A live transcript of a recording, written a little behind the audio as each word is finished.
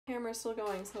camera's still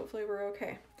going, so hopefully we're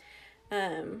okay.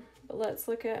 But let's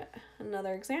look at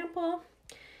another example.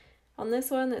 On this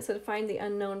one that said find the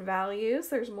unknown values,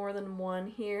 there's more than one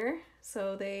here.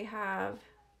 So they have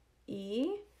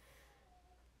E,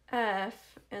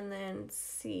 F, and then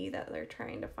C that they're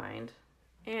trying to find.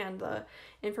 And the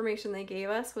information they gave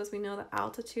us was we know the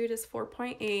altitude is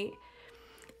 4.8.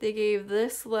 They gave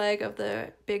this leg of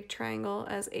the big triangle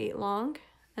as 8 long,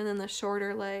 and then the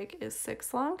shorter leg is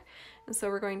 6 long. And so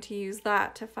we're going to use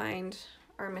that to find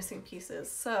our missing pieces.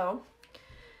 So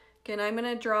again, I'm going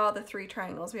to draw the 3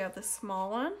 triangles. We have the small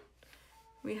one,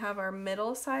 we have our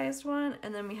middle-sized one,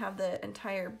 and then we have the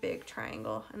entire big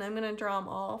triangle. And I'm going to draw them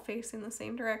all facing the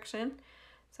same direction.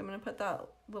 So I'm going to put that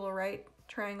little right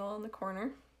triangle in the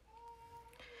corner.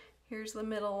 Here's the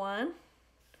middle one,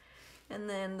 and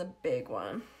then the big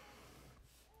one.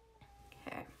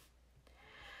 Okay.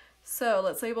 So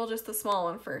let's label just the small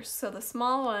one first. So the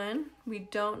small one, we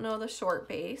don't know the short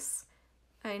base.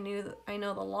 I know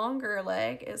the longer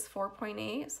leg is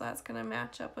 4.8, so that's gonna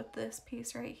match up with this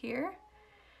piece right here.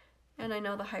 And I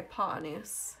know the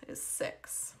hypotenuse is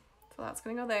 6, so that's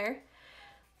gonna go there.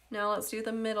 Now let's do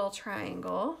the middle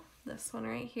triangle, this one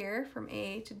right here, from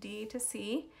A to D to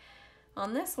C.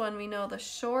 On this one, we know the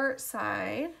short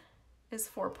side is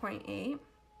 4.8, so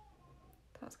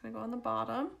that's gonna go on the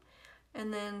bottom.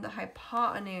 And then the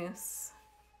hypotenuse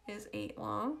is 8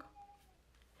 long.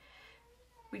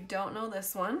 We don't know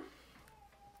this one,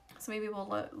 so maybe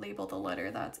we'll label the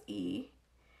letter that's E.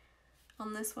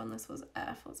 On this one, this was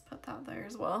F. Let's put that there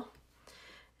as well.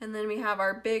 And then we have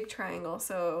our big triangle.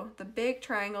 So the big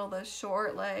triangle, the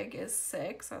short leg is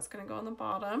 6. That's going to go on the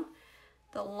bottom.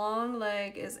 The long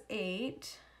leg is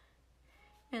 8.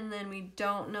 And then we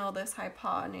don't know this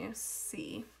hypotenuse,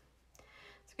 C.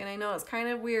 So again, I know it's kind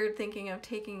of weird thinking of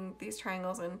taking these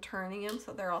triangles and turning them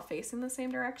so they're all facing the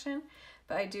same direction.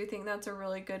 But I do think that's a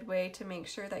really good way to make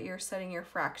sure that you're setting your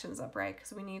fractions up right,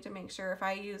 because we need to make sure if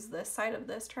I use this side of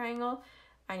this triangle,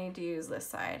 I need to use this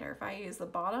side, or if I use the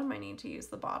bottom, I need to use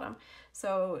the bottom.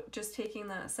 So just taking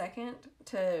that second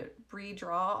to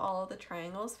redraw all of the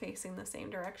triangles facing the same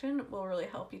direction will really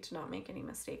help you to not make any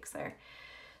mistakes there.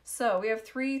 So we have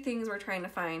 3 things we're trying to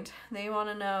find. They want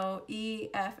to know E,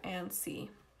 F, and C.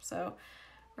 So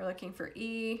we're looking for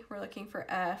E, we're looking for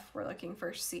F, we're looking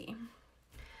for C.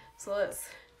 So let's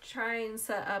try and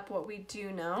set up what we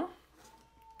do know.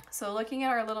 So looking at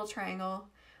our little triangle,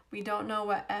 we don't know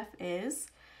what F is.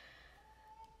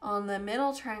 On the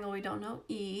middle triangle, we don't know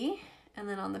E. And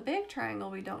then on the big triangle,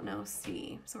 we don't know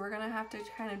C. So we're gonna have to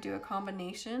kind of do a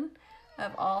combination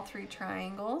of all 3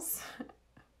 triangles.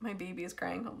 My baby is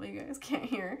crying, hopefully you guys can't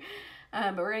hear.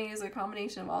 But we're gonna use a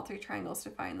combination of all 3 triangles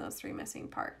to find those 3 missing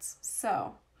parts.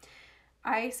 So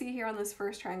I see here on this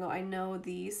first triangle, I know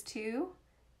these 2.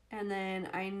 And then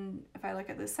if I look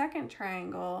at the second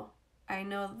triangle, I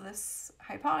know this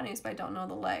hypotenuse, but I don't know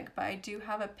the leg. But I do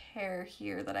have a pair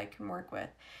here that I can work with.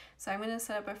 So I'm going to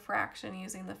set up a fraction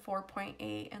using the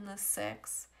 4.8 and the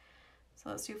 6. So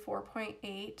let's do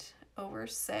 4.8 over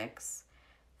 6.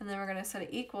 And then we're going to set it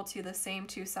equal to the same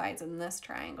 2 sides in this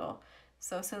triangle.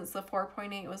 So since the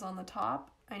 4.8 was on the top,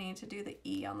 I need to do the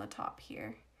E on the top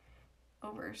here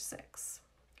over 6.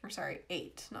 Or sorry,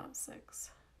 8, not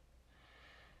 6.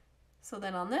 So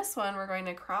then on this one, we're going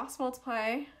to cross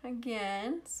multiply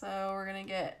again. So we're going to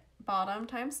get bottom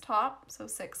times top. So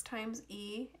 6 times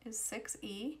E is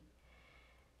 6E.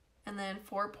 And then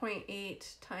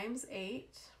 4.8 times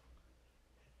 8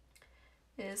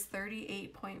 is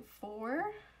 38.4.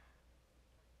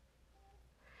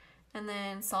 And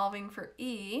then solving for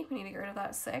E, we need to get rid of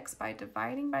that 6 by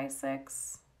dividing by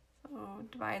 6. So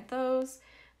divide those.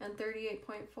 And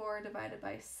 38.4 divided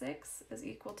by 6 is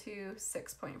equal to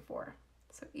 6.4.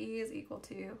 So E is equal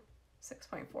to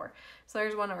 6.4. So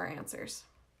there's one of our answers.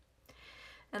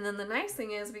 And then the nice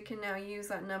thing is we can now use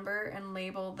that number and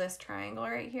label this triangle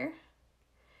right here.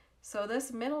 So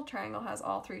this middle triangle has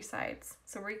all 3 sides.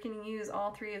 So we can use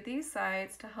all 3 of these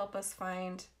sides to help us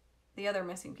find the other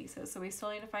missing pieces. So we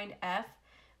still need to find F,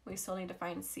 we still need to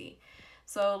find C.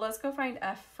 So let's go find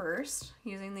F first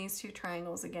using these 2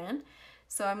 triangles again.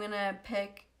 So I'm going to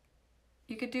pick,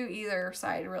 you could do either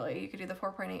side really. You could do the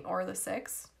 4.8 or the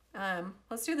 6.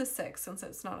 Let's do the 6 since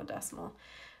it's not a decimal.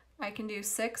 I can do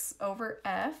 6 over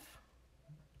F.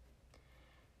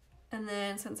 And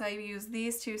then since I use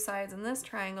these 2 sides in this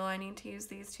triangle, I need to use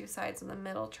these 2 sides in the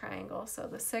middle triangle. So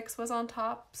the 6 was on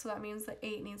top, so that means the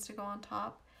 8 needs to go on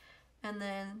top. And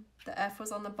then the F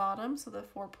was on the bottom, so the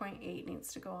 4.8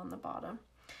 needs to go on the bottom.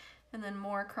 And then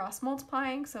more cross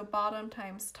multiplying, so bottom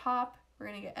times top. We're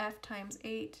going to get F times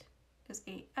 8 is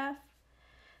 8F.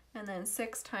 And then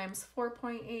 6 times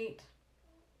 4.8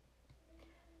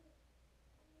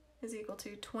 is equal to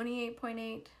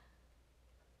 28.8.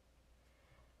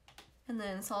 And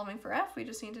then solving for f, we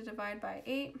just need to divide by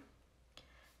 8.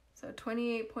 So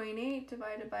 28.8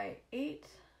 divided by 8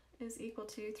 is equal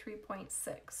to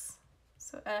 3.6.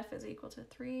 So f is equal to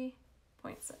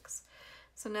 3.6.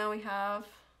 So now we have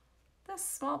this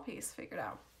small piece figured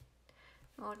out.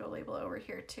 And I'll go label it over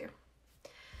here too.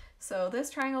 So this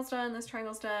triangle's done, this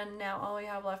triangle's done. Now all we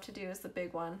have left to do is the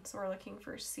big one. So we're looking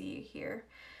for c here.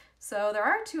 So there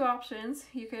are two options.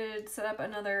 You could set up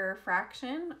another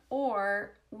fraction,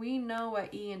 or we know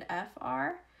what e and f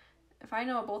are. If I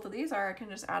know what both of these are, I can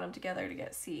just add them together to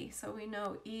get c. So we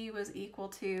know e was equal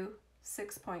to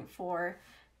 6.4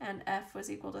 and f was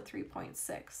equal to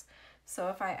 3.6. So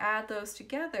if I add those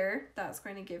together, that's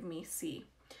going to give me c.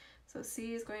 So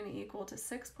c is going to equal to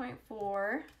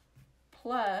 6.4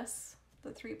 plus the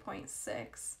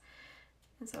 3.6.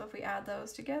 And so if we add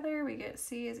those together, we get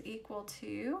c is equal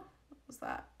to, what was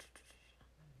that,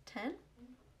 10?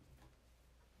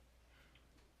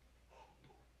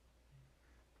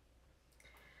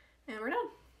 And we're done.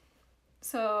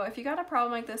 So if you got a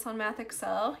problem like this on Math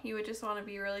Excel, you would just want to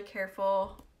be really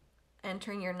careful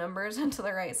entering your numbers into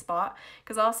the right spot,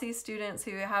 because I'll see students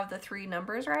who have the 3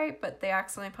 numbers right, but they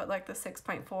accidentally put like the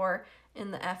 6.4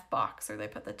 in the F box, or they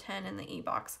put the 10 in the E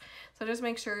box. So just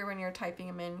make sure when you're typing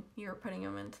them in, you're putting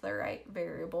them into the right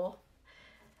variable.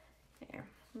 There,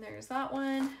 there's that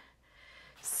one.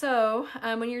 So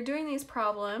when you're doing these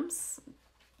problems,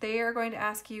 they are going to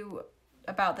ask you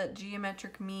about the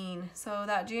geometric mean. So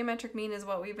that geometric mean is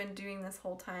what we've been doing this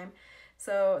whole time.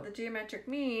 So the geometric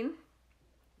mean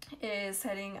is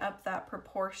setting up that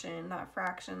proportion, that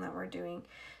fraction that we're doing.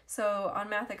 So on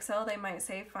Math Excel, they might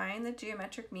say find the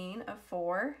geometric mean of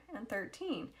 4 and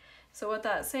 13. So what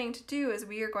that's saying to do is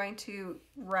we are going to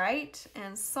write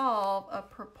and solve a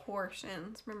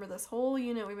proportion. Remember, this whole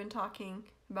unit we've been talking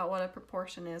about what a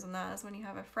proportion is, and that is when you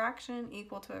have a fraction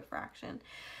equal to a fraction.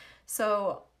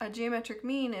 So a geometric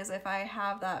mean is if I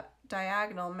have that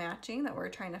diagonal matching that we're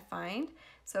trying to find.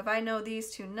 So if I know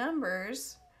these two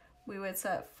numbers, we would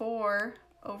set 4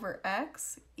 over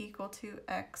x equal to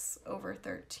x over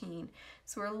 13.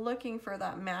 So we're looking for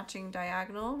that matching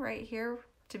diagonal right here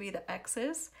to be the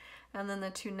x's, and then the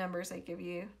two numbers they give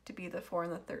you to be the 4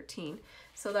 and the 13.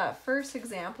 So that first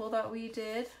example that we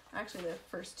did, actually the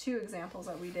first two examples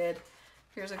that we did,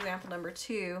 here's example number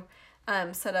 2,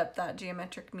 set up that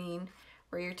geometric mean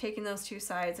where you're taking those two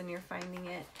sides and you're finding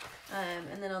it.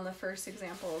 And then on the first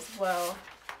example as well,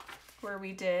 where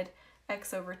we did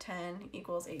x over 10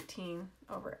 equals 18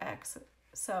 over x.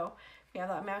 So we have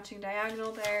that matching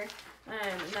diagonal there,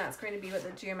 and that's going to be what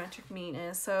the geometric mean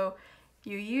is. So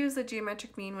you use the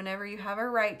geometric mean whenever you have a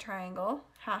right triangle.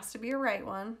 Has to be a right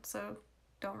one, so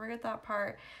don't forget that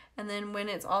part. And then when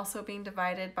it's also being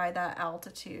divided by that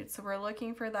altitude. So we're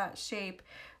looking for that shape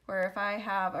where if I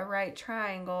have a right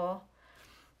triangle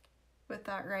with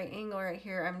that right angle right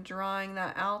here, I'm drawing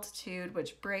that altitude,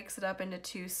 which breaks it up into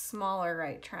two smaller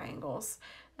right triangles.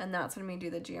 And that's when we do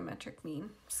the geometric mean.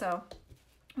 So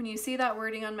when you see that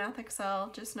wording on Math Excel,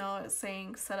 just know it's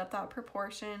saying set up that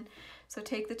proportion. So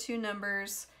take the two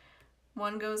numbers,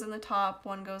 one goes in the top,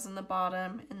 one goes in the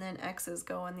bottom, and then x's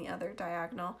go in the other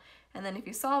diagonal. And then if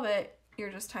you solve it,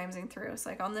 you're just timesing through. So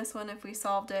like on this one, if we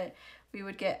solved it, we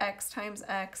would get x times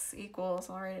x equals,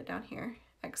 I'll write it down here,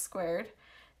 x squared.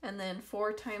 And then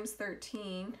 4 times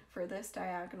 13 for this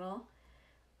diagonal,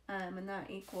 and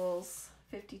that equals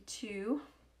 52.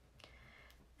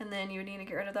 And then you would need to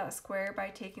get rid of that square by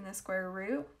taking the square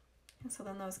root. And so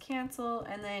then those cancel.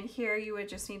 And then here you would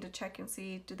just need to check and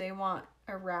see, do they want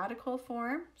a radical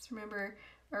form? So remember,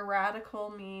 a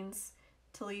radical means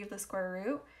to leave the square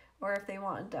root, or if they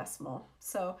want a decimal.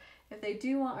 So if they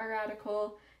do want a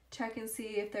radical, check and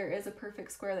see if there is a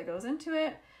perfect square that goes into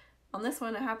it. On this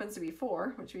one, it happens to be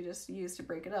 4, which we just used to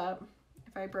break it up.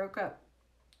 If I broke up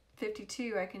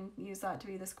 52, I can use that to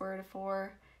be the square root of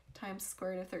 4 times the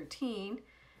square root of 13.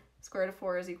 Square root of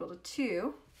 4 is equal to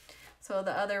 2. So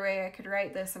the other way I could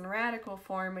write this in radical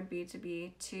form would be to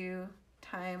be 2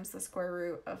 times the square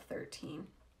root of 13.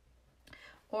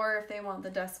 Or if they want the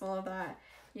decimal of that,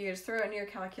 you just throw it in your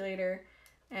calculator,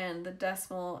 and the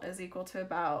decimal is equal to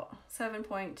about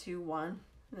 7.21, and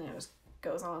then it just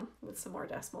goes on with some more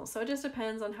decimals. So it just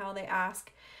depends on how they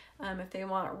ask. If they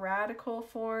want radical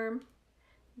form,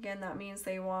 again, that means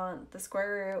they want the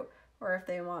square root, or if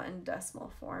they want in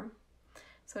decimal form.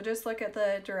 So just look at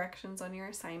the directions on your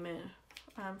assignment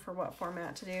for what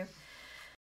format to do.